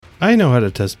I know how to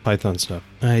test Python stuff.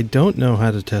 I don't know how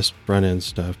to test front-end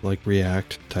stuff like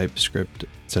React, TypeScript,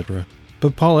 etc.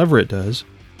 But Paul Everitt does.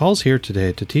 Paul's here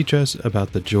today to teach us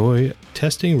about the joy of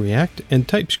testing React and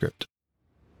TypeScript.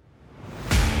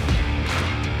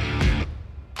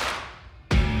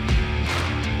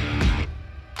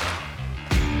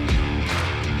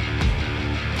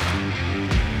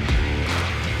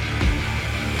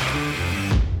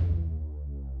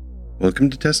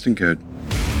 Welcome to Testing Code.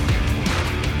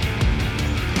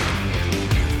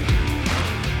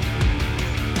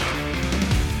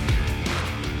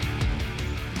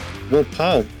 Well,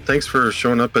 Paul, thanks for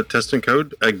showing up at Testing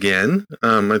Code again.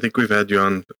 I think we've had you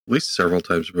on at least several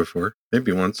times before,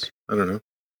 maybe once. I don't know.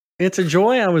 It's a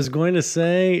joy. I was going to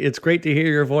say it's great to hear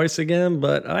your voice again,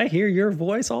 but I hear your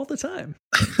voice all the time.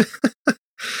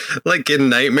 Like in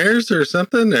nightmares or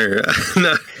something? Or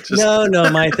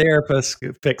No, my therapist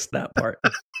fixed that part.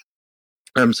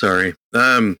 I'm sorry.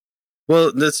 Well,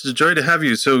 it's a joy to have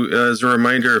you. So as a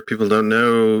reminder, if people don't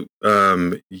know,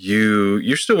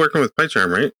 you're still working with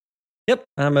PyCharm, right? Yep.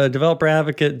 I'm a developer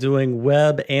advocate doing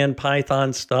web and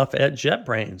Python stuff at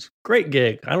JetBrains. Great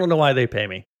gig. I don't know why they pay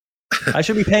me. I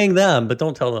should be paying them, but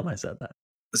don't tell them I said that.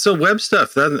 So web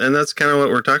stuff, and that's kind of what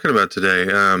we're talking about today.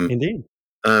 Indeed.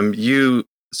 You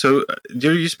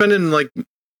spending like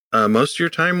most of your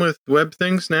time with web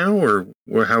things now, or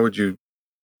how would you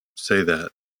say that?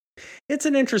 It's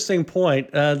an interesting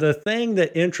point. The thing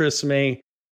that interests me,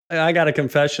 I got a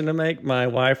confession to make. My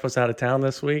wife was out of town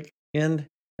this weekend,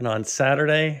 and on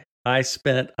Saturday, I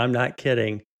spent, I'm not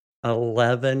kidding,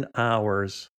 11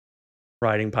 hours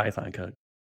writing Python code.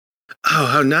 Oh,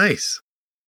 how nice.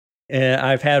 And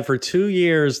I've had for 2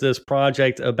 years this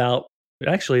project about,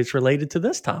 actually, it's related to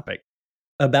this topic,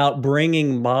 about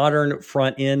bringing modern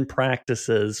front-end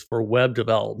practices for web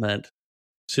development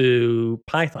to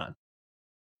Python.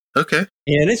 Okay.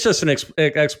 And it's just an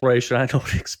exploration. I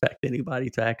don't expect anybody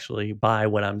to actually buy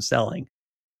what I'm selling.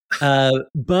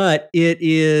 But it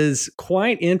is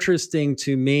quite interesting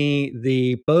to me,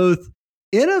 the both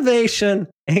innovation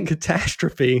and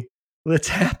catastrophe that's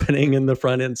happening in the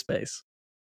front-end space.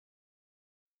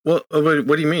 Well, what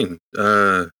do you mean?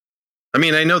 I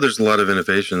mean, I know there's a lot of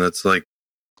innovation that's like,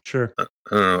 sure, I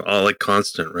don't know, all like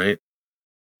constant, right?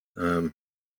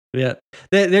 Yeah,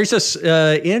 there's just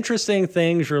interesting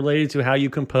things related to how you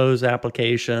compose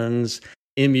applications,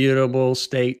 immutable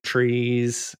state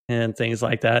trees, and things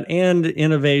like that, and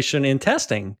innovation in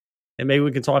testing. And maybe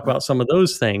we can talk about some of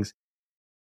those things.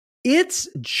 It's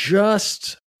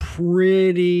just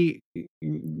pretty.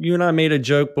 You and I made a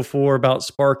joke before about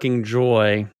sparking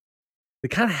joy. The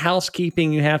kind of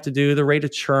housekeeping you have to do, the rate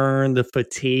of churn, the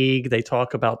fatigue, they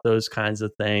talk about those kinds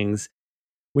of things.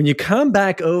 When you come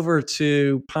back over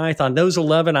to Python, those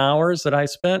 11 hours that I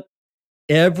spent,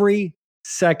 every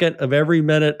second of every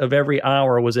minute of every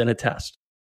hour was in a test.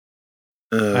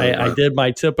 I did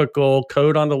my typical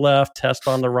code on the left, test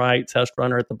on the right, test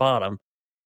runner at the bottom.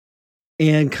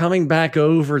 And coming back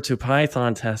over to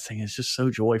Python testing is just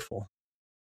so joyful.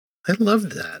 I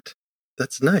love that.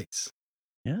 That's nice.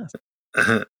 Yeah.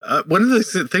 One of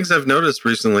the things I've noticed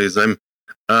recently is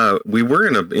we were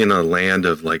in a land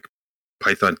of like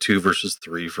Python 2 versus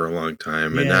 3 for a long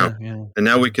time, and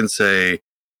now we can say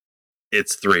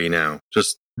it's 3 now.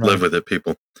 Just live with it,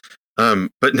 people.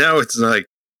 But now it's like,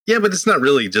 yeah, but it's not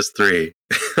really just 3.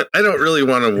 I don't really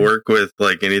want to work with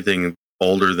like anything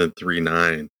older than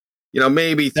 3.9.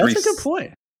 Maybe 3. That's a good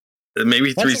point.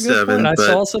 Maybe 3.7. I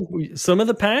saw some of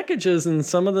the packages and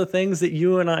some of the things that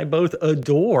you and I both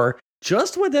adore.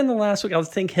 Just within the last week, I was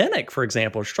thinking Hennick, for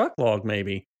example, Structlog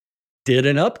maybe, did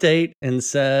an update and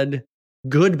said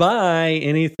goodbye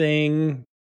anything,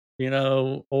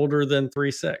 older than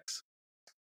 3.6.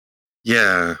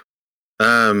 Yeah.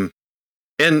 And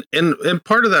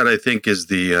part of that I think is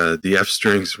the F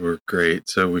strings were great,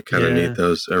 so we kind of need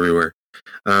those everywhere.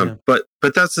 But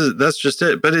that's just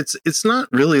it. But it's not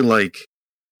really like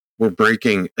we're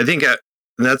breaking. I think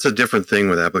that's a different thing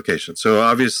with applications. So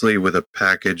obviously with a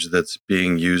package that's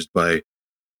being used by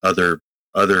other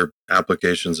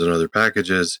applications and other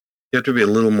packages, you have to be a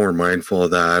little more mindful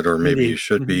of that, or maybe you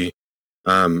should be.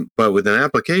 But with an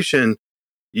application,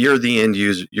 you're the end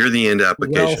user. You're the end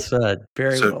application. Well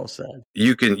said. Well said.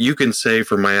 You can say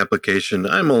for my application,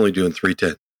 I'm only doing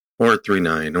 3.10 or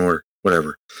 3.9 or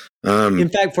whatever. In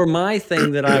fact, for my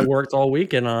thing that I worked all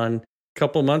weekend on, a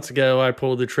couple of months ago, I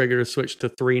pulled the trigger to switch to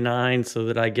 3.9 so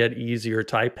that I get easier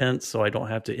type hints, so I don't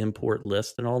have to import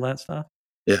lists and all that stuff.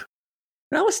 Yeah.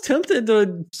 And I was tempted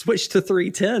to switch to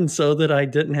 3.10 so that I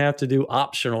didn't have to do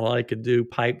optional. I could do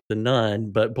pipe to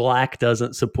none, but Black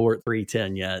doesn't support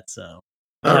 3.10 yet, so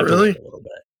I'll have really? To wait a little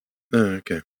bit. Oh,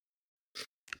 okay.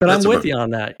 But I'm with you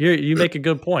on that. You make a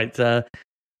good point.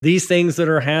 These things that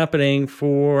are happening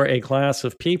for a class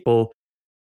of people,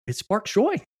 it sparks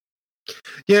joy.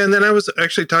 Yeah, and then I was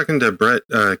actually talking to Brett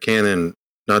Cannon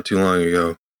not too long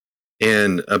ago,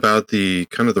 and about the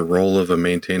kind of the role of a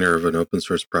maintainer of an open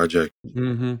source project.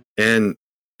 Mm-hmm.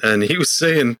 And he was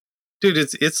saying, dude,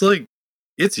 it's like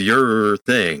it's your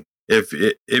thing.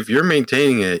 If you're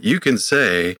maintaining it, you can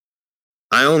say,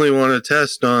 I only want to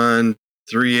test on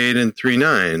 3.8 and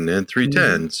 3.9 and 3.10.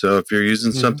 Mm-hmm. So if you're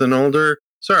using something older,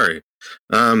 sorry.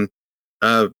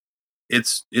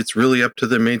 It's really up to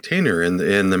the maintainer and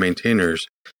the maintainers.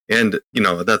 And,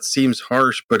 that seems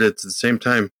harsh, but at the same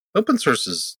time, open source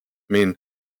is, I mean,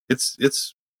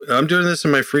 it's I'm doing this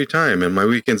in my free time and my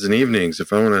weekends and evenings.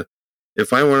 If I want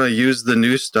to use the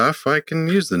new stuff, I can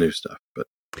use the new stuff. But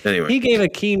anyway, he gave a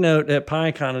keynote at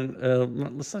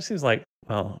PyCon. It seems like,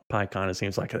 PyCon, it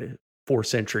seems like 4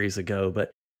 centuries ago,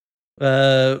 but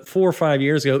 4 or 5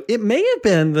 years ago, it may have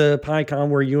been the PyCon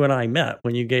where you and I met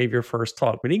when you gave your first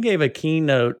talk, but he gave a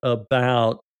keynote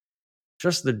about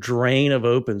just the drain of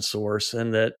open source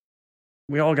and that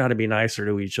we all got to be nicer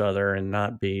to each other and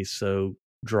not be so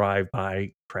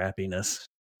drive-by crappiness.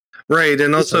 Right.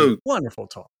 And it's also a wonderful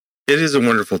talk. It is a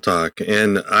wonderful talk.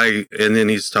 And then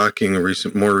he's talking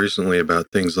more recently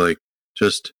about things like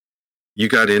just, you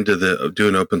got into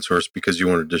doing open source because you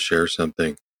wanted to share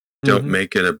something. Don't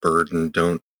make it a burden.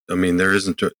 There's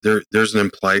an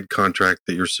implied contract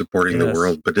that you're supporting the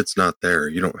world, but it's not there.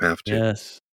 You don't have to.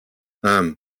 Yes.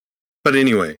 But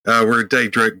anyway, we're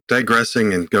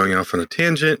digressing and going off on a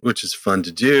tangent, which is fun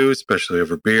to do, especially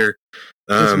over beer.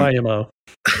 That's my MO.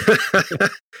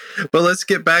 But let's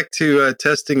get back to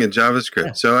testing in JavaScript.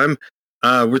 Yeah. So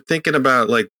we're thinking about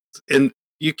and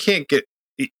you can't get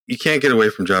away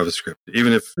from JavaScript,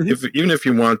 even if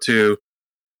you want to,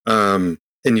 I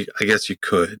guess you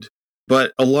could.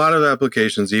 But a lot of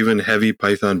applications, even heavy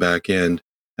Python backend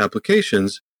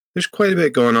applications, there's quite a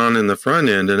bit going on in the front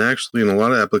end. And actually, in a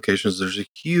lot of applications, there's a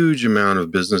huge amount of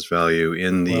business value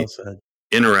in the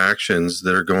interactions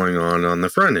that are going on the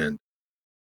front end.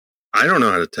 I don't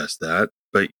know how to test that,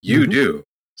 but you do.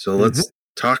 So let's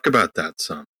talk about that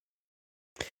some.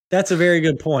 That's a very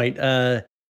good point.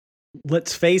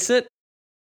 Let's face it,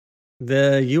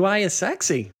 the UI is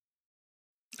sexy.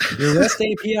 Your REST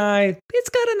API, it's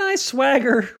got a nice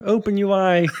swagger, open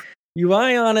UI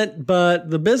on it, but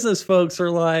the business folks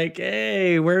are like,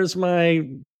 hey, where's my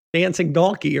dancing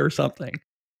donkey or something?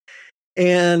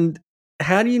 And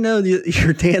how do you know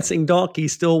your dancing donkey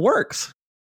still works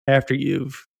after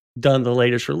you've done the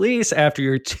latest release, after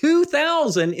your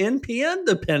 2,000 NPM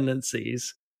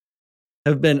dependencies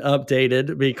have been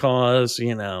updated? Because,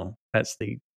 that's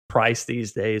the price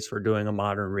these days for doing a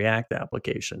modern React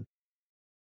application.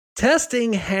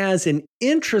 Testing has an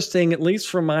interesting, at least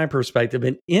from my perspective,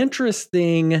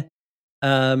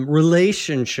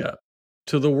 relationship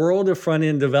to the world of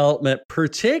front-end development,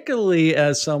 particularly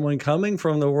as someone coming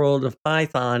from the world of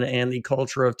Python and the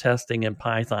culture of testing in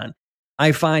Python.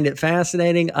 I find it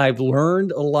fascinating. I've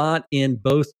learned a lot in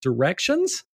both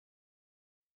directions,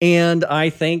 and I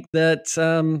think that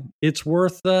it's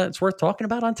worth talking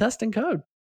about on testing code.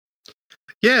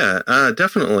 Yeah,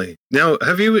 definitely. Now,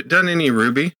 have you done any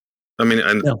Ruby? I mean,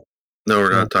 no,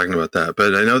 we're not talking about that.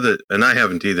 But I know that, and I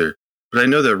haven't either. But I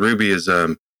know that Ruby is,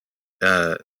 at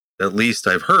least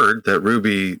I've heard that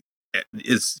Ruby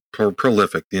is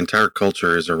prolific. The entire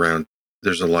culture is around.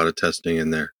 There's a lot of testing in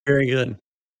there. Very good.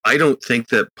 I don't think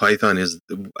that Python is.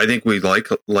 I think we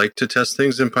like to test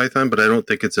things in Python, but I don't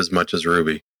think it's as much as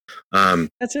Ruby.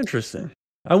 That's interesting.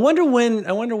 I wonder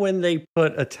when they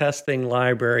put a testing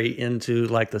library into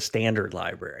the standard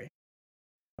library.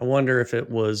 I wonder if it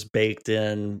was baked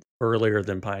in earlier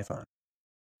than Python.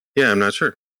 Yeah, I'm not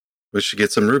sure. We should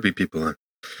get some Ruby people on.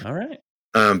 All right.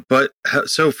 But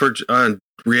so for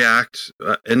React,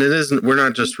 and it isn't. We're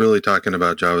not just really talking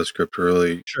about JavaScript.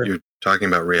 Really, sure. You're talking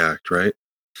about React, right?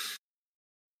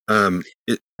 Right.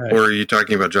 Or are you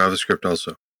talking about JavaScript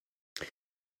also?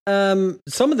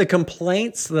 Some of the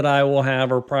complaints that I will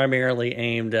have are primarily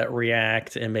aimed at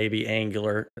React and maybe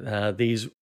Angular. These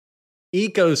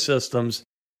ecosystems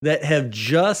that have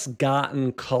just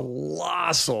gotten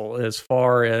colossal as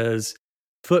far as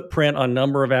footprint on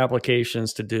number of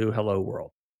applications to do Hello World.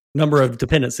 Number of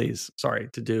dependencies, to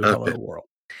do Hello World.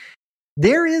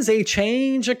 There is a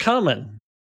change coming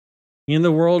in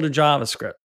the world of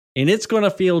JavaScript, and it's going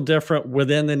to feel different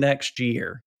within the next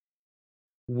year,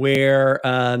 where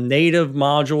native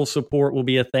module support will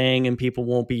be a thing and people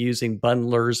won't be using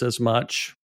bundlers as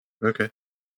much. Okay.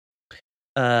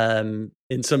 And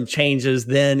some changes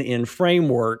then in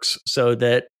frameworks so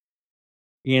that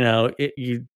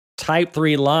you type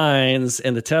 3 lines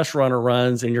and the test runner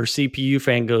runs and your CPU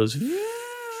fan goes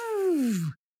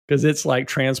because it's like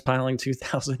transpiling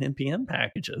 2000 npm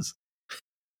packages.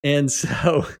 And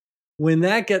so when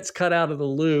that gets cut out of the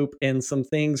loop and some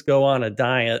things go on a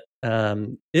diet,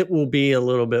 it will be a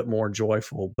little bit more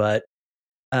joyful. But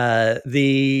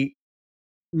the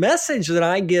message that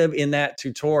I give in that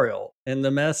tutorial and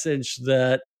the message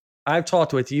that I've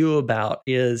talked with you about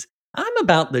is I'm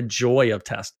about the joy of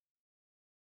testing.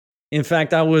 In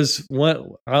fact, I was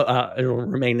it'll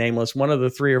remain nameless, one of the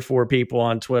 3 or 4 people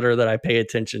on Twitter that I pay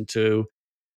attention to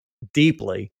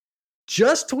deeply,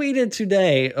 just tweeted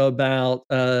today about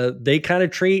they kind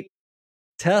of treat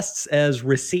tests as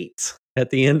receipts at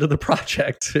the end of the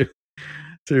project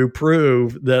to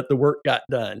prove that the work got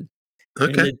done.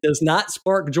 Okay. And it does not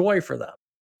spark joy for them.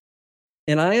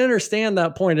 And I understand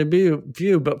that point of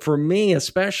view, but for me,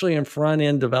 especially in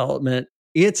front-end development,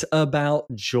 it's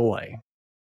about joy.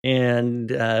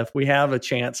 And if we have a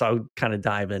chance, I'll kind of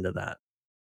dive into that.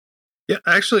 Yeah,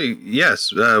 actually,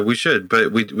 yes, we should.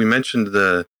 But we mentioned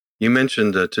you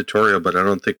mentioned the tutorial, but I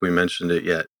don't think we mentioned it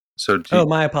yet. So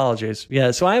my apologies.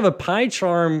 Yeah, so I have a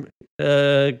PyCharm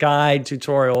guide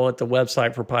tutorial at the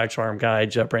website for PyCharm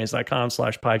guide,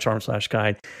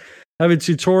 jetbrains.com/PyCharm/guide. I have a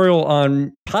tutorial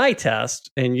on PyTest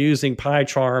and using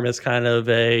PyCharm as kind of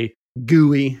a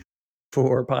GUI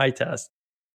for PyTest.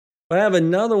 But I have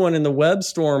another one in the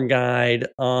WebStorm guide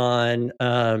on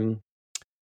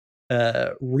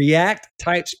React,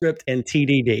 TypeScript, and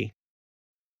TDD.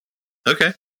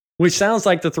 Okay. Which sounds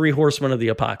like the 3 horsemen of the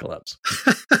apocalypse.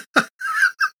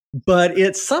 But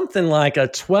it's something like a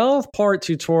 12-part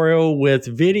tutorial with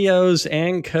videos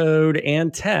and code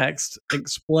and text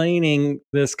explaining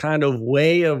this kind of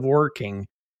way of working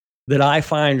that I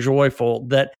find joyful,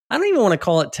 that I don't even want to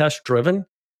call it test-driven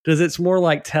because it's more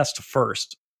like test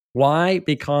first. Why?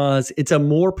 Because it's a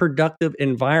more productive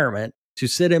environment to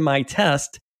sit in my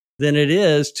test than it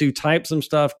is to type some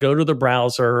stuff, go to the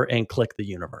browser, and click the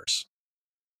universe.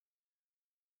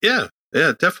 Yeah,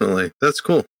 definitely. That's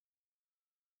cool.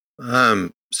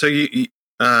 So you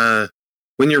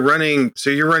when you're running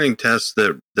tests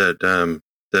that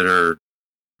are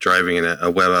driving in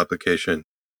a web application,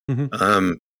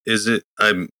 is it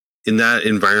in that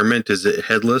environment? Is it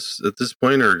headless at this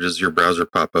point, or does your browser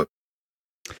pop up?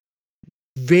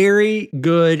 Very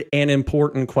good and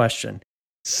important question.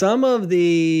 Some of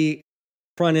the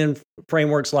front-end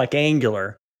frameworks like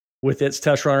Angular with its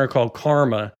test runner called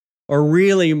Karma are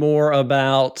really more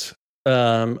about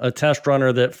a test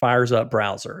runner that fires up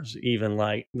browsers, even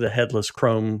like the headless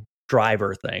Chrome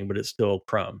driver thing, but it's still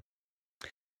Chrome.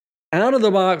 Out of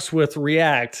the box with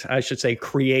React, I should say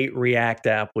Create React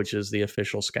App, which is the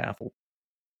official scaffold,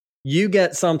 you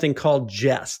get something called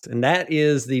Jest, and that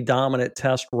is the dominant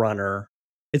test runner.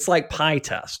 It's like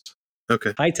PyTest.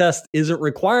 Okay. PyTest isn't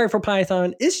required for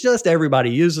Python. It's just everybody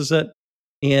uses it.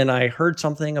 And I heard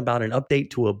something about an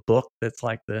update to a book that's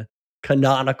like the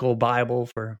canonical Bible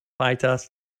for PyTest.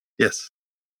 Yes.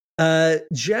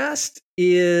 Jest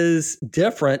is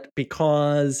different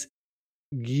because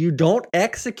you don't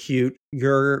execute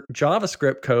your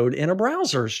JavaScript code in a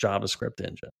browser's JavaScript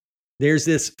engine. There's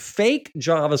this fake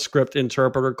JavaScript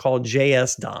interpreter called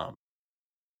JSDOM.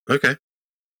 Okay.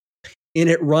 And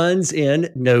it runs in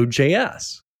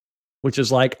Node.js, which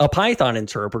is like a Python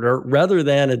interpreter rather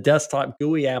than a desktop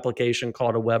GUI application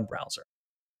called a web browser.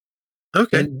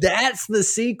 Okay. And that's the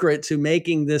secret to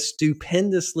making this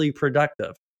stupendously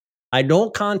productive. I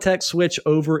don't context switch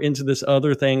over into this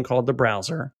other thing called the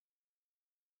browser.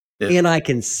 Yeah. And I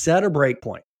can set a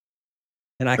breakpoint.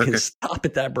 And I can stop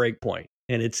at that breakpoint.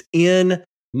 And it's in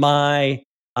my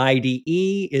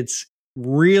IDE. It's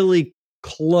really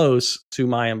close to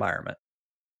my environment.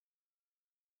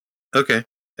 Okay.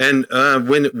 And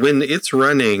when it's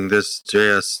running this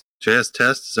JS test,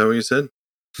 is that what you said?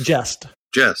 Jest.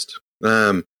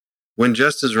 When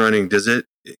Jest is running,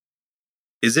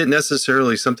 is it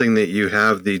necessarily something that you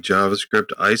have the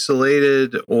JavaScript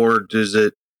isolated, or does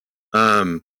it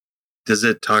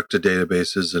talk to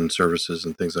databases and services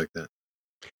and things like that?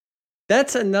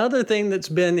 That's another thing that's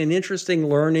been an interesting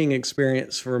learning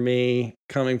experience for me,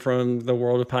 coming from the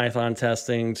world of Python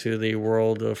testing to the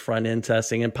world of front-end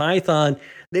testing. In Python,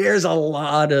 there's a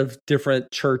lot of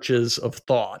different churches of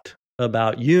thought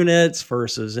about units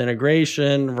versus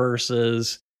integration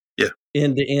versus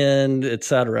end-to-end,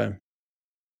 etc.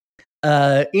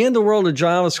 In the world of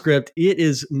JavaScript, it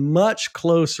is much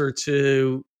closer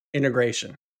to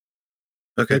integration.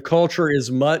 Okay. The culture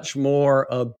is much more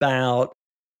about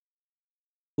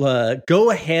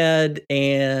go ahead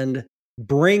and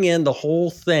bring in the whole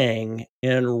thing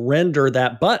and render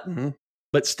that button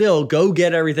but still go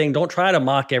get everything. Don't try to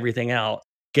mock everything out.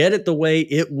 Get it the way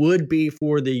it would be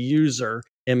for the user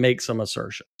and make some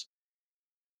assertions.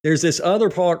 There's this other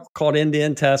part called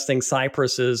end-to-end testing.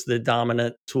 Cypress is the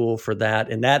dominant tool for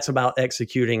that. And that's about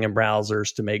executing in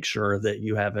browsers to make sure that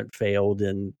you haven't failed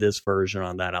in this version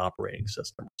on that operating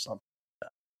system or something like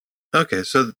that. Okay.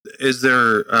 So is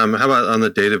there, how about on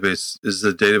the database? Is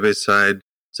the database side,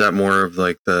 is that more of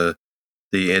like the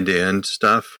end-to-end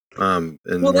stuff?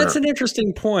 Well, that's an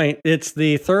interesting point. It's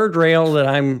the third rail that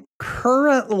I'm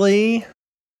currently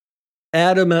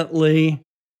adamantly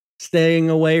staying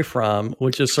away from,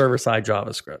 which is server-side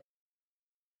JavaScript.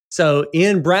 So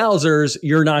in browsers,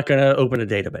 you're not going to open a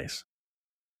database.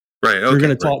 Right. Okay, you're going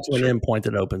to talk to an endpoint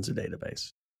that opens a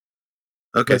database.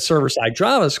 Okay. But server-side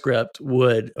JavaScript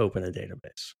would open a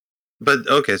database. But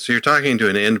okay, so you're talking to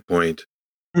an endpoint.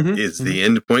 Mm-hmm. Is the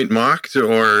endpoint mocked,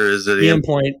 or is it the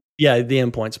endpoint? Yeah, the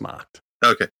endpoint's mocked.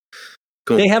 Okay,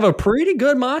 cool. They have a pretty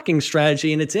good mocking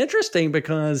strategy, and it's interesting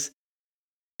because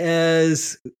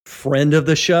as friend of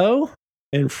the show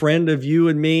and friend of you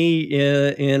and me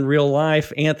in real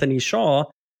life, Anthony Shaw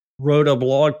wrote a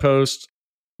blog post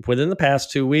within the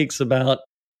past 2 weeks about,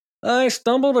 I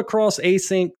stumbled across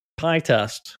async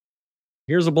PyTest.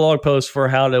 Here's a blog post for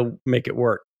how to make it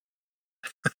work.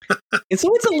 And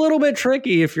so it's a little bit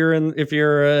tricky if you're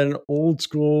an old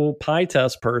school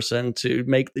PyTest person to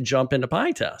make the jump into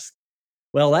PyTest.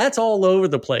 Well, that's all over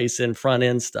the place in front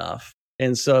end stuff.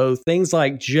 And so things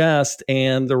like Jest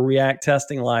and the React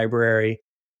testing library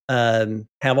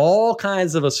have all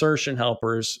kinds of assertion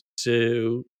helpers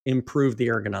to improve the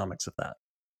ergonomics of that.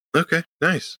 Okay,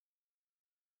 nice.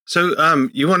 So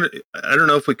you wanted, I don't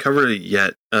know if we covered it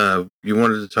yet. You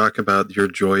wanted to talk about your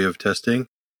joy of testing?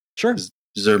 Sure.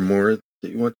 Is there more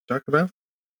that you want to talk about?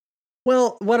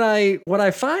 Well, what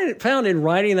I found in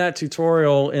writing that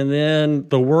tutorial and then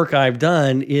the work I've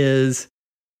done is,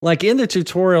 like in the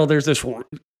tutorial, there's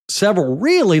several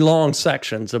really long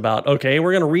sections about, okay,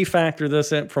 we're going to refactor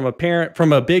this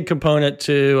from a big component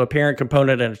to a parent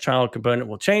component and a child component.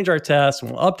 We'll change our tests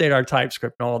and we'll update our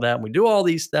TypeScript and all that. And we do all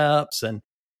these steps and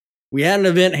we add an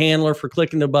event handler for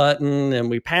clicking the button and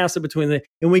we pass it between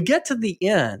and we get to the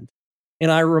end.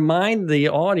 And I remind the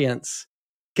audience,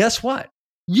 guess what?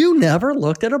 You never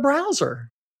looked at a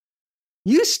browser.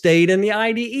 You stayed in the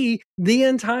IDE the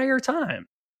entire time.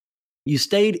 You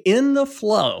stayed in the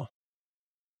flow.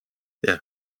 Yeah.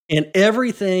 And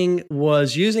everything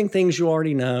was using things you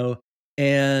already know.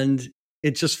 And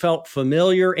it just felt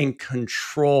familiar and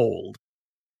controlled.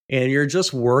 And you're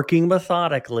just working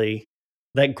methodically.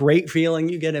 That great feeling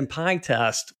you get in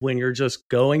PyTest when you're just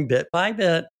going bit by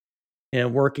bit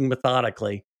and working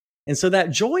methodically. And so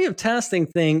that joy of testing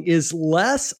thing is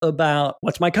less about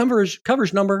what's my coverage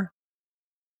number.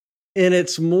 And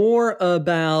it's more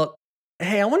about,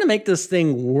 hey, I want to make this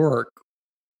thing work.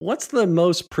 What's the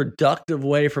most productive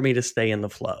way for me to stay in the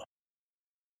flow?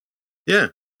 Yeah.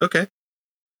 Okay.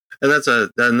 And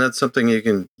that's something you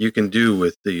can do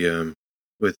with the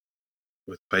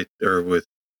with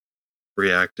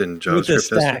React and JavaScript. With this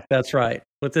stack, testing. That's right.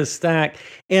 With this stack.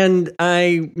 And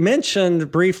I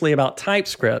mentioned briefly about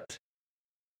TypeScript,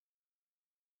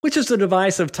 which is a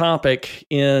divisive topic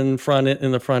in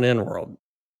the front end world.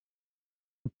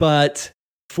 But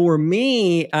for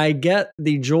me, I get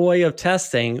the joy of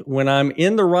testing when I'm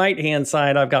in the right-hand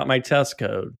side, I've got my test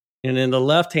code. And in the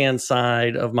left-hand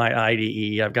side of my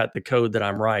IDE, I've got the code that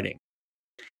I'm writing.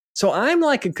 So I'm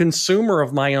like a consumer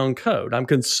of my own code. I'm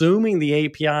consuming the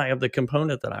API of the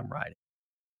component that I'm writing.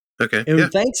 Okay. And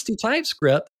thanks to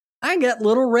TypeScript, I get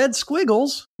little red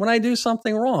squiggles when I do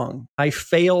something wrong. I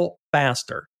fail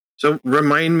faster. So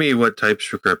remind me what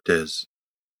TypeScript is.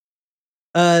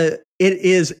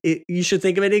 You should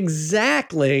think of it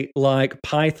exactly like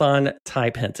Python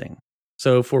type hinting.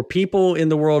 So for people in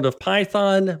the world of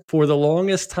Python, for the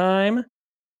longest time,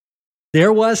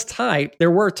 there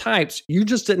were types. You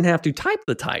just didn't have to type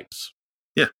the types.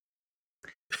 Yeah.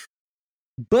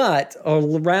 But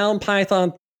around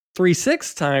Python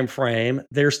 3.6 timeframe,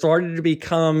 there started to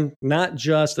become not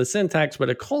just a syntax, but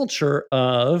a culture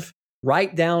of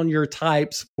write down your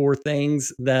types for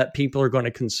things that people are going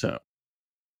to consume.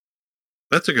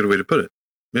 That's a good way to put it.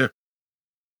 Yeah.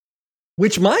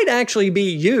 Which might actually be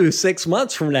you 6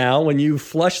 months from now when you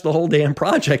flush the whole damn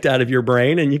project out of your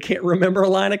brain and you can't remember a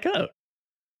line of code.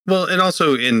 Well, and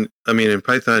also in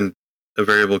Python, a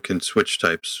variable can switch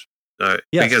types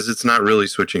because it's not really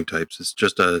switching types.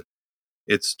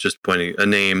 It's just pointing a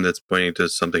name that's pointing to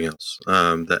something else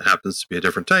that happens to be a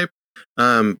different type.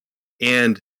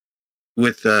 And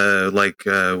with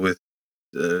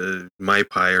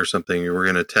MyPy or something, we're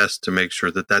going to test to make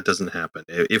sure that doesn't happen.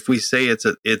 If we say it's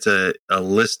a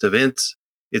list of ints,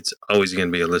 it's always going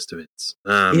to be a list of ints.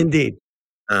 Indeed.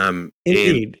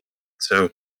 Indeed. So,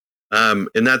 and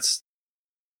that's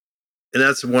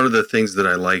one of the things that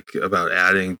I like about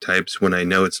adding types when I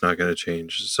know it's not going to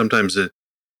change. Sometimes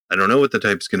I don't know what the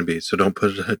type's going to be, so don't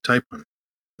put a type on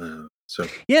it.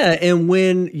 Yeah, and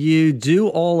when you do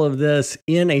all of this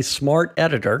in a smart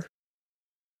editor,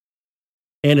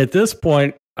 and at this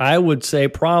point, I would say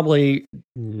probably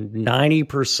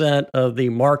 90% of the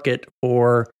market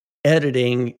for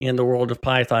editing in the world of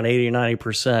Python,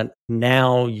 80-90%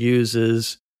 now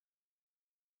uses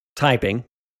typing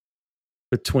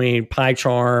between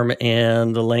PyCharm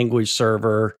and the language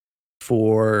server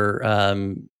for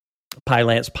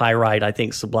PyLance, PyWrite. I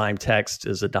think Sublime Text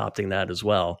is adopting that as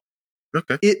well.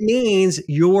 Okay. It means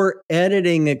your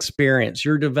editing experience,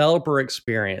 your developer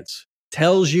experience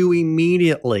tells you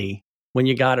immediately when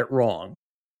you got it wrong.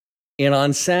 And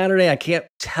on Saturday, I can't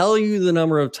tell you the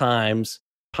number of times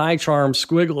PyCharm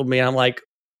squiggled me. I'm like,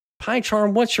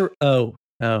 PyCharm, what's your... Oh,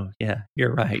 yeah,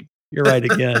 you're right. You're right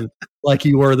again, like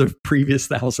you were the previous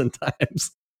 1,000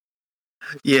 times.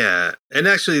 Yeah, and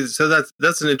actually, so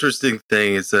that's an interesting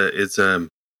thing.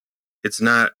 It's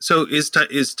not. So is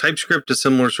TypeScript a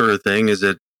similar sort of thing? Is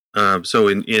it so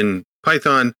in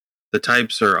Python the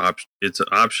types are it's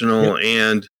optional, yep,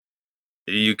 and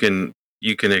you can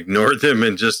ignore them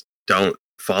and just don't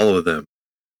follow them.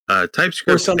 TypeScript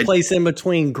or someplace in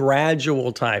between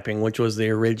gradual typing, which was the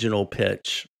original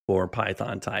pitch for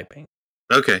Python typing.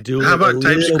 Okay, do how about a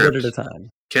TypeScript? little bit at a time.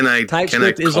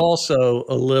 TypeScript is also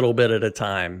a little bit at a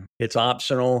time. It's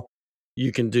optional.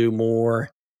 You can do more.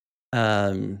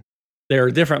 There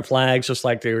are different flags, just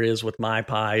like there is with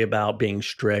MyPy, about being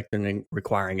strict and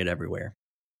requiring it everywhere.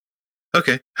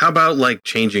 Okay. How about like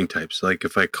changing types? Like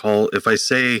if I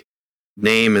say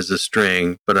name is a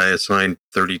string, but I assign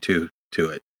 32 to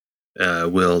it,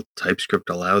 will TypeScript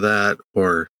allow that,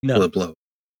 or will it blow?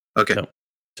 Okay. No,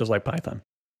 just like Python.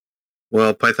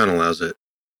 Well, Python allows it.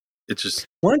 It's just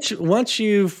once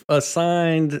you've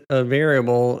assigned a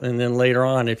variable, and then later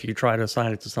on, if you try to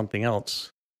assign it to something else,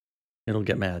 it'll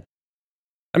get mad.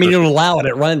 I mean, it'll allow it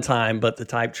at runtime, but the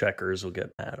type checkers will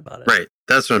get mad about it. Right.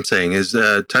 That's what I'm saying. Is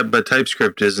but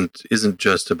TypeScript isn't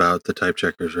just about the type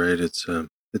checkers, right? It's a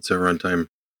runtime.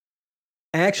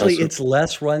 Actually, it's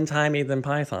less runtimey than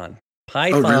Python.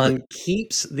 Python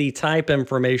keeps the type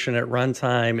information at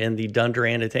runtime in the dunder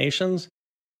annotations.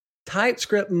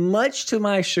 TypeScript, much to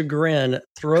my chagrin,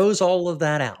 throws all of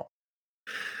that out.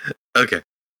 Okay.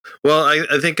 Well,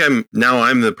 I think I'm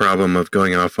the problem of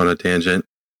going off on a tangent.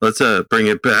 Let's bring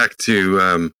it back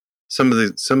to some of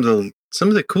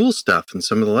the cool stuff and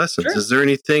some of the lessons. Sure. Is there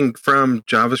anything from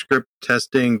JavaScript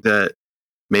testing that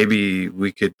maybe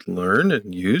we could learn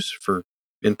and use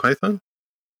in Python?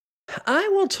 I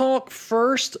will talk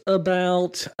first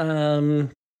about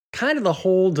kind of the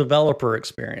whole developer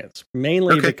experience,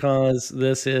 mainly because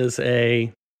this has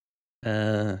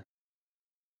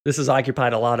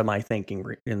occupied a lot of my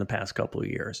thinking in the past couple of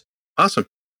years. Awesome.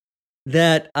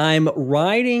 That I'm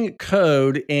writing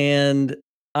code and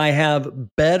I have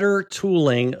better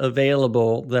tooling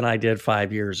available than I did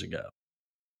 5 years ago.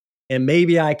 And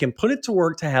maybe I can put it to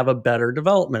work to have a better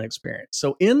development experience.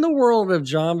 So in the world of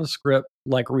JavaScript,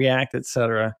 like React,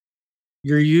 etc.,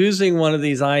 you're using one of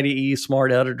these IDE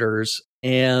smart editors.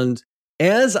 And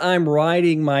as I'm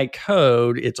writing my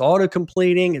code, it's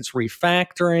auto-completing, it's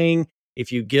refactoring.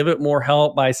 If you give it more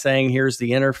help by saying, here's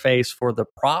the interface for the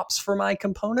props for my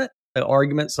component, the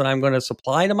arguments that I'm going to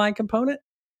supply to my component,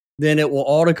 then it will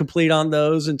autocomplete on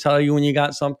those and tell you when you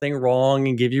got something wrong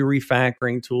and give you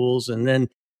refactoring tools. And then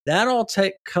that all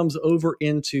comes over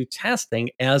into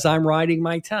testing. As I'm writing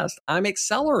my test, I'm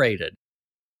accelerated.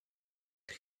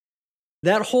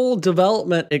 That whole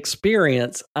development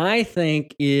experience, I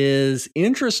think, is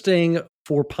interesting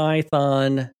for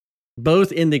Python,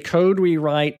 both in the code we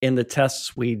write and the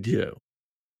tests we do.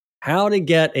 How to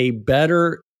get a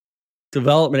better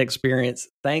development experience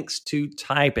thanks to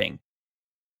typing.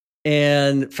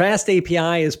 And Fast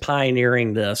API is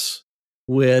pioneering this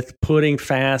with putting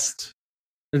type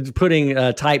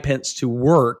hints to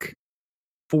work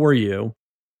for you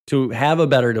to have a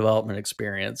better development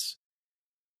experience.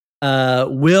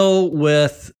 Will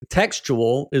with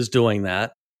textual is doing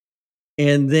that.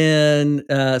 And then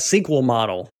SQL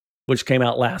model, which came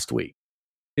out last week,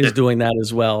 is doing that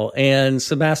as well. And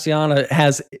Sebastiana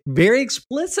has very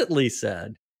explicitly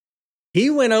said he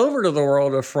went over to the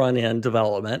world of front-end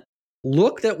development,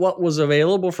 looked at what was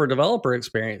available for developer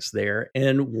experience there,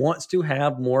 and wants to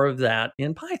have more of that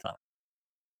in Python.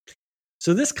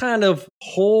 So this kind of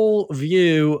whole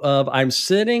view of I'm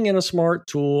sitting in a smart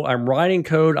tool, I'm writing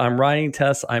code, I'm writing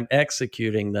tests, I'm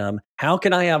executing them. How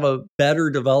can I have a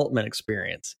better development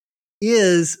experience?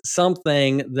 Is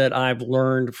something that I've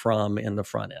learned from in the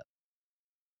front end.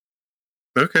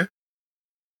 Okay.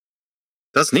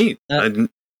 That's neat. I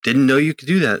didn't know you could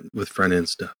do that with front end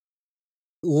stuff.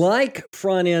 Like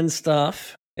front end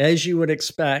stuff, as you would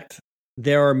expect,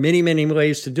 there are many, many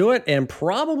ways to do it. And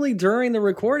probably during the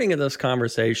recording of this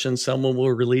conversation, someone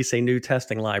will release a new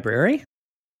testing library,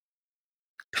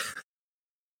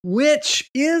 which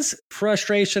is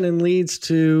frustration and leads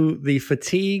to the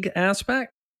fatigue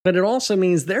aspect. But it also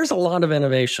means there's a lot of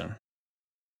innovation.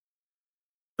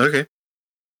 Okay.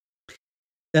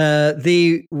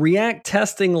 The React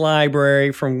testing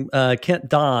library from Kent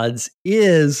Dodds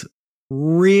is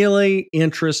really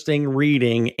interesting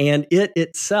reading, and it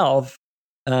itself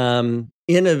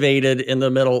innovated in the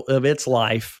middle of its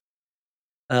life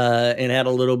and had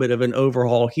a little bit of an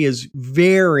overhaul. He is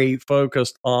very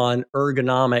focused on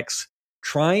ergonomics,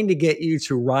 trying to get you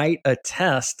to write a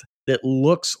test that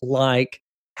looks like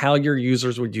how your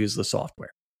users would use the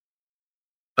software.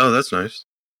 Oh, that's nice.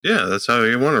 Yeah, that's how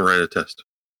you want to write a test.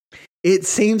 It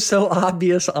seems so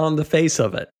obvious on the face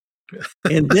of it.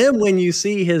 And then when you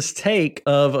see his take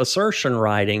of assertion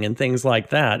writing and things like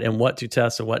that and what to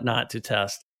test and what not to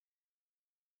test,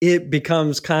 it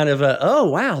becomes kind of a, oh,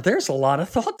 wow, there's a lot of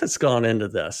thought that's gone into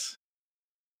this.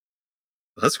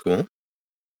 That's cool.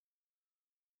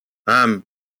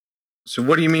 So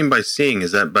what do you mean by seeing?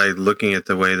 Is that by looking at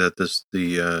the way that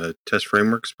the test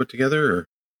framework's put together?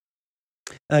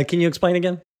 Or? Can you explain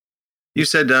again? You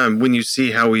said when you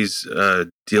see how he's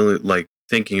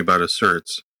thinking about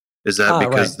asserts, is that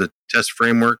because the test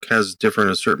framework has different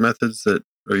assert methods that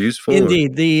are useful?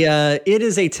 Indeed. It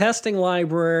is a testing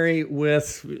library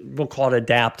with, we'll call it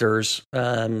adapters,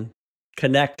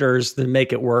 connectors that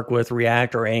make it work with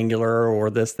React or Angular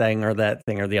or this thing or that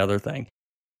thing or the other thing.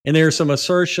 And there's some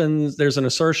assertions. There's an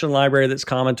assertion library that's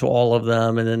common to all of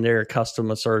them. And then there are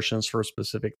custom assertions for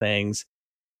specific things.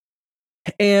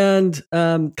 And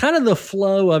kind of the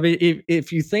flow of it,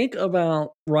 if you think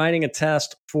about writing a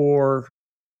test for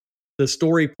the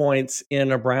story points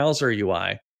in a browser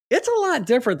UI, it's a lot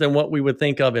different than what we would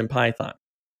think of in Python.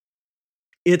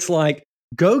 It's like,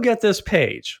 go get this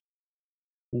page,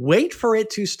 wait for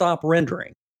it to stop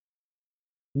rendering.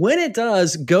 When it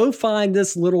does, go find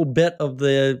this little bit of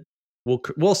the,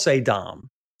 we'll say DOM,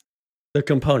 the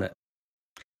component.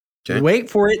 Okay.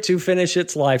 Wait for it to finish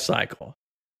its life cycle.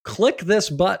 Click this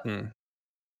button,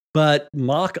 but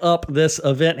mock up this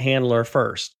event handler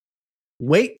first.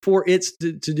 Wait for it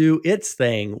to do its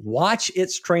thing. Watch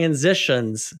its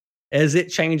transitions as it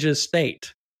changes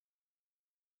state.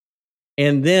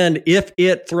 And then if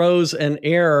it throws an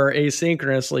error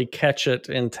asynchronously, catch it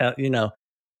and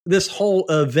this whole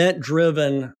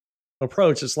event-driven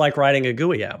approach is like writing a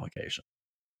GUI application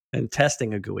and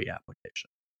testing a GUI application.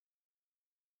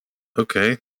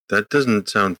 Okay, that doesn't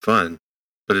sound fun,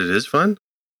 but it is fun?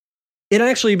 It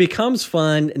actually becomes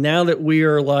fun now that we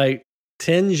are like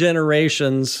 10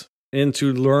 generations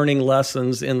into learning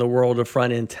lessons in the world of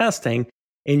front-end testing,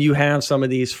 and you have some of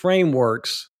these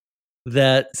frameworks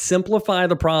that simplify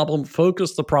the problem,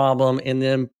 focus the problem, and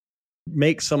then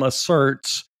make some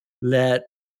asserts that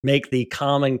make the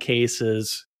common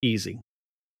cases easy.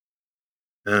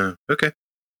 Okay.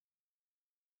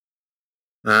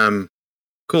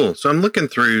 Cool. So I'm looking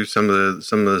through some of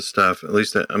the stuff. At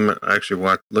least I'm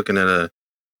actually looking at a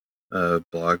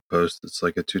blog post that's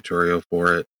like a tutorial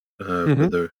for it for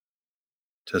the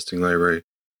testing library.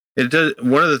 It does.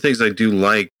 One of the things I do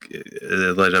like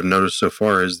that I've noticed so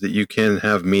far is that you can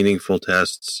have meaningful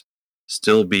tests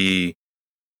still be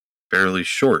fairly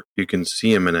short. You can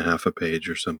see them in a half a page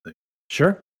or something.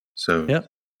 Sure. So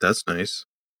that's nice.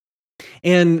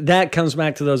 And that comes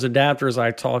back to those adapters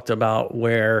I talked about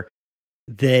where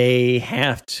they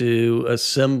have to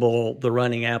assemble the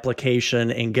running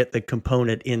application and get the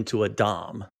component into a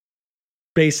DOM,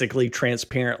 basically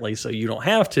transparently, so you don't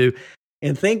have to.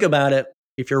 And think about it,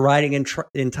 if you're writing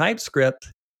in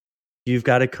TypeScript, you've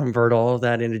got to convert all of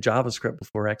that into JavaScript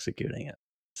before executing it.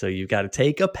 So you've got to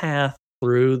take a path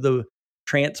through the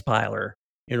transpiler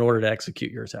in order to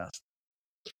execute your test.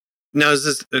 Now, is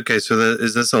this okay? So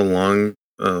is this a long,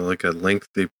 like a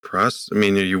lengthy process? I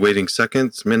mean, are you waiting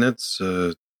seconds, minutes,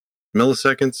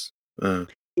 milliseconds?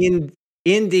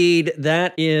 Indeed,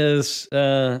 that is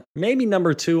maybe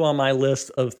number 2 on my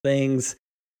list of things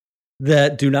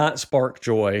that do not spark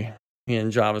joy in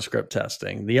JavaScript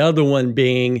testing. The other one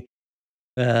being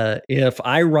if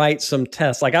I write some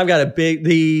tests, like I've got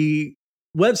the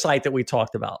website that we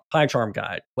talked about, PyCharm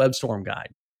guide, WebStorm guide,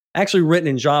 actually written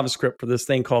in JavaScript for this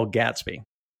thing called Gatsby.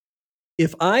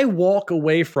 If I walk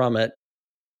away from it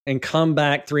and come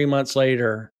back 3 months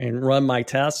later and run my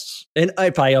tests, and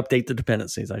if I update the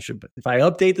dependencies, if I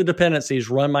update the dependencies,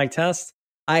 run my tests,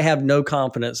 I have no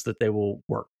confidence that they will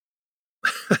work.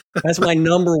 That's my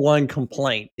number one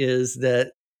complaint, is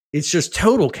that it's just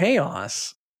total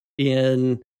chaos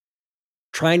in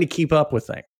trying to keep up with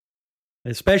things,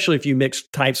 especially if you mix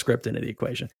TypeScript into the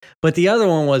equation. But the other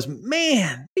one was,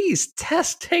 man, these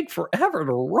tests take forever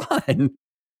to run.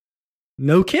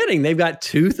 No kidding. They've got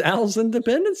 2,000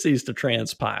 dependencies to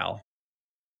transpile.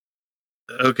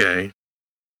 Okay.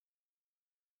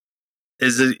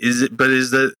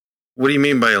 But what do you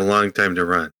mean by a long time to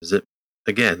run? Is it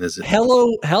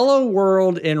Hello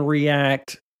World in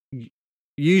React?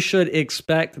 You should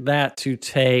expect that to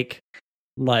take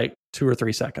like 2 or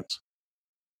 3 seconds.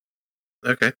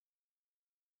 Okay.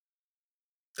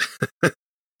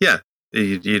 Yeah,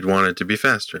 you'd want it to be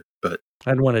faster, but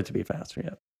I'd want it to be faster.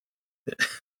 Yeah.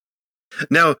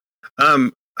 Now,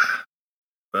 I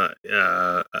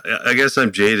guess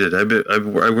I'm jaded. I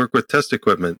work with test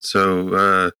equipment,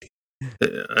 so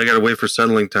I got to wait for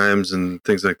settling times and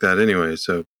things like that anyway.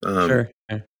 So, sure.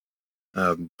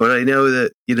 But I know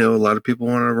that, a lot of people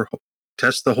want to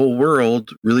test the whole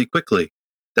world really quickly.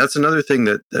 That's another thing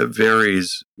that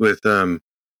varies with at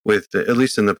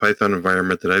least in the Python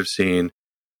environment that I've seen.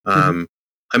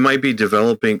 I might be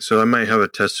developing, so I might have a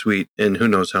test suite, and who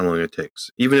knows how long it takes.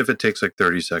 Even if it takes like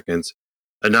 30 seconds,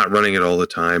 I'm not running it all the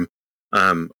time.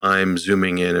 I'm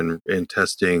zooming in and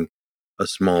testing a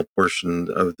small portion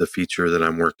of the feature that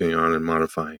I'm working on and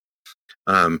modifying.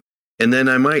 And then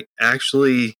I might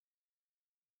actually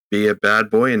be a bad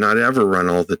boy and not ever run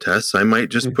all the tests. I might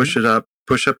just push up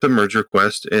the merge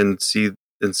request and see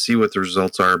what the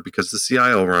results are, because the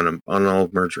CI will run them on all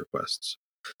merge requests.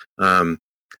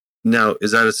 Now,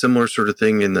 is that a similar sort of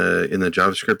thing in the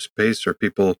JavaScript space? Are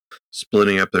people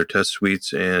splitting up their test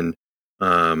suites and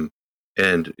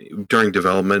during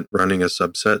development running a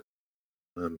subset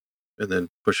and then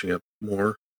pushing up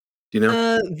more? Do you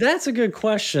know? That's a good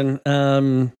question.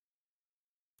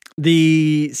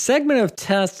 The segment of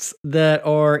tests that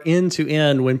are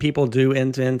end-to-end, when people do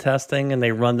end-to-end testing and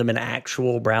they run them in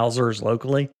actual browsers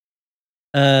locally,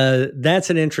 that's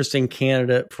an interesting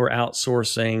candidate for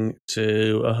outsourcing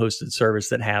to a hosted service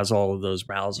that has all of those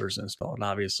browsers installed. And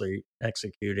obviously,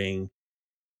 executing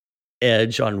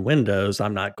Edge on Windows,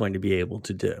 I'm not going to be able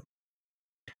to do.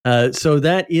 So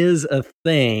that is a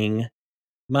thing.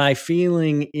 My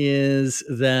feeling is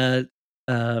that,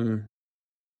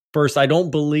 first, I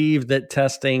don't believe that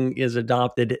testing is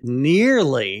adopted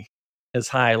nearly as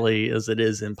highly as it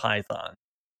is in Python.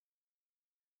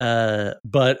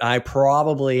 But I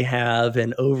probably have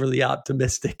an overly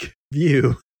optimistic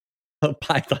view of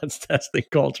Python's testing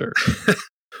culture.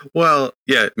 Well,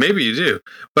 yeah, maybe you do.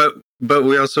 But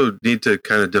we also need to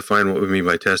kind of define what we mean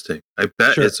by testing. I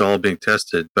bet it's all being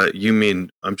tested, but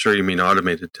I'm sure you mean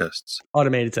automated tests.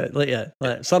 Automated tests,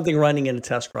 yeah. Something running in a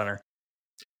test runner.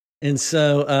 And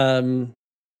so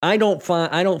I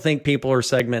don't think people are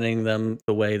segmenting them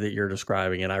the way that you're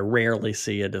describing it. I rarely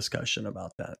see a discussion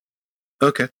about that.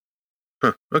 Okay.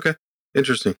 Huh. Okay.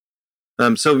 Interesting.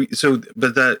 But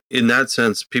that, in that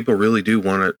sense, people really do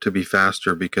want it to be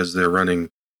faster because they're running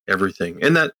everything.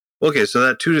 And so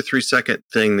that 2 to 3 second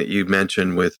thing that you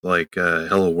mentioned with like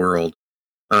Hello World,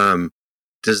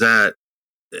 does that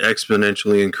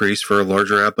exponentially increase for a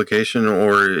larger application,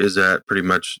 or is that pretty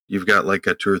much you've got like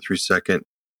a 2 or 3 second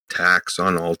tax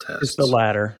on all tests? It's the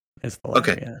latter.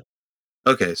 Okay. Yeah.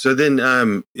 Okay, so then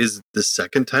is the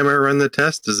second time I run the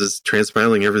test, is this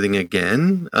transpiling everything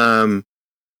again?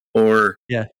 Or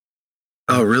yeah.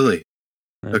 Oh, really?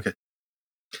 Yeah. Okay.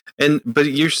 But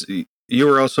you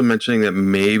were also mentioning that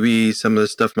maybe some of the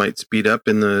stuff might speed up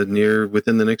within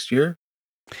the next year?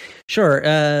 Sure.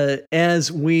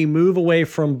 As we move away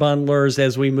from bundlers,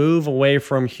 as we move away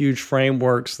from huge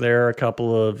frameworks, there are a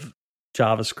couple of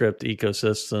JavaScript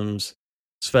ecosystems,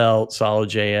 Svelte,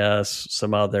 Solid.js,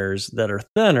 some others that are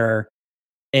thinner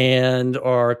and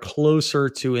are closer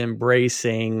to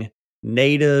embracing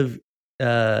native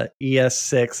ES6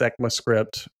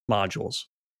 ECMAScript modules,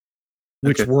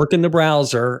 which work in the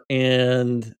browser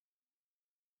and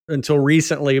until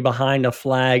recently behind a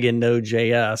flag in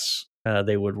Node.js,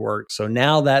 they would work. So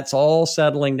now that's all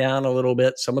settling down a little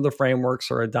bit. Some of the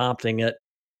frameworks are adopting it,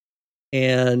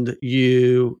 and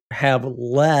you have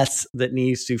less that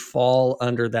needs to fall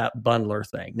under that bundler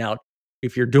thing. Now,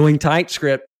 if you're doing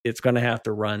TypeScript, it's going to have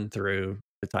to run through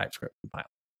the TypeScript compiler.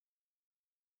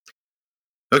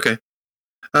 Okay.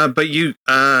 But you,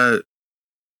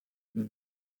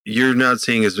 you're not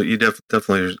seeing as you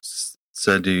definitely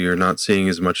said you're not seeing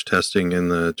as much testing in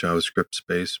the JavaScript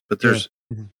space, but there's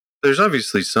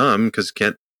obviously some because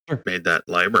Kent made that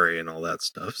library and all that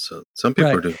stuff. So some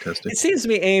people are doing testing. It seems to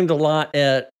be aimed a lot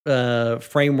at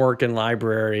framework and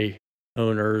library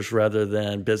owners rather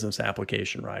than business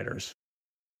application writers.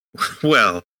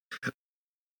 Well,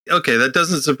 okay, that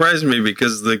doesn't surprise me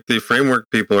because the framework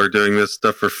people are doing this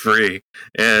stuff for free,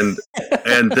 and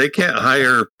they can't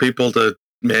hire people to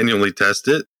manually test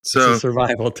it. So it's a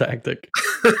survival tactic.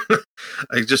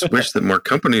 I just wish that more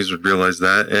companies would realize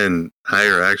that and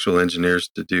hire actual engineers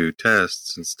to do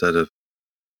tests instead of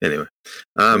anyway.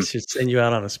 I should send you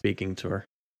out on a speaking tour.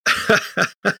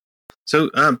 So,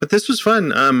 but this was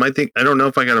fun. I don't know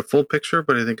if I got a full picture,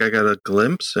 but I think I got a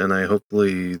glimpse, and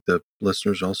hopefully the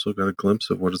listeners also got a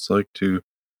glimpse of what it's like to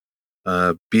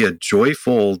be a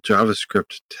joyful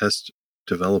JavaScript test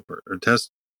developer or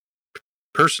test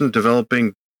person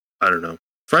developing, I don't know,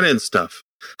 front end stuff.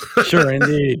 Sure,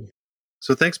 indeed.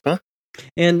 So thanks, Paul.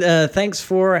 And thanks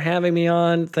for having me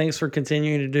on. Thanks for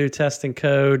continuing to do testing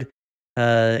code.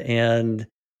 And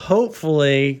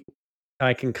hopefully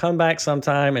I can come back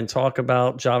sometime and talk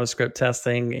about JavaScript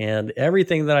testing, and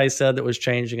everything that I said that was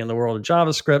changing in the world of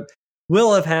JavaScript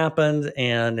will have happened,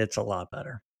 and it's a lot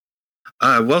better.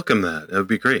 I welcome that. That would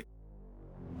be great.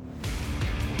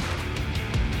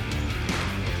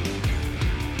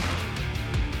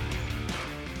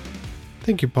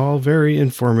 Thank you, Paul. Very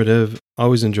informative.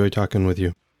 Always enjoy talking with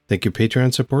you. Thank you,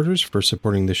 Patreon supporters, for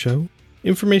supporting the show.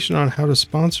 Information on how to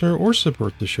sponsor or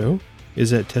support the show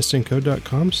is at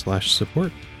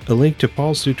testingcode.com/support. A link to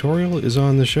Paul's tutorial is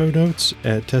on the show notes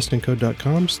at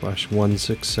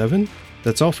testingcode.com/167.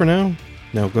 That's all for now.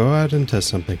 Now go out and test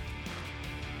something.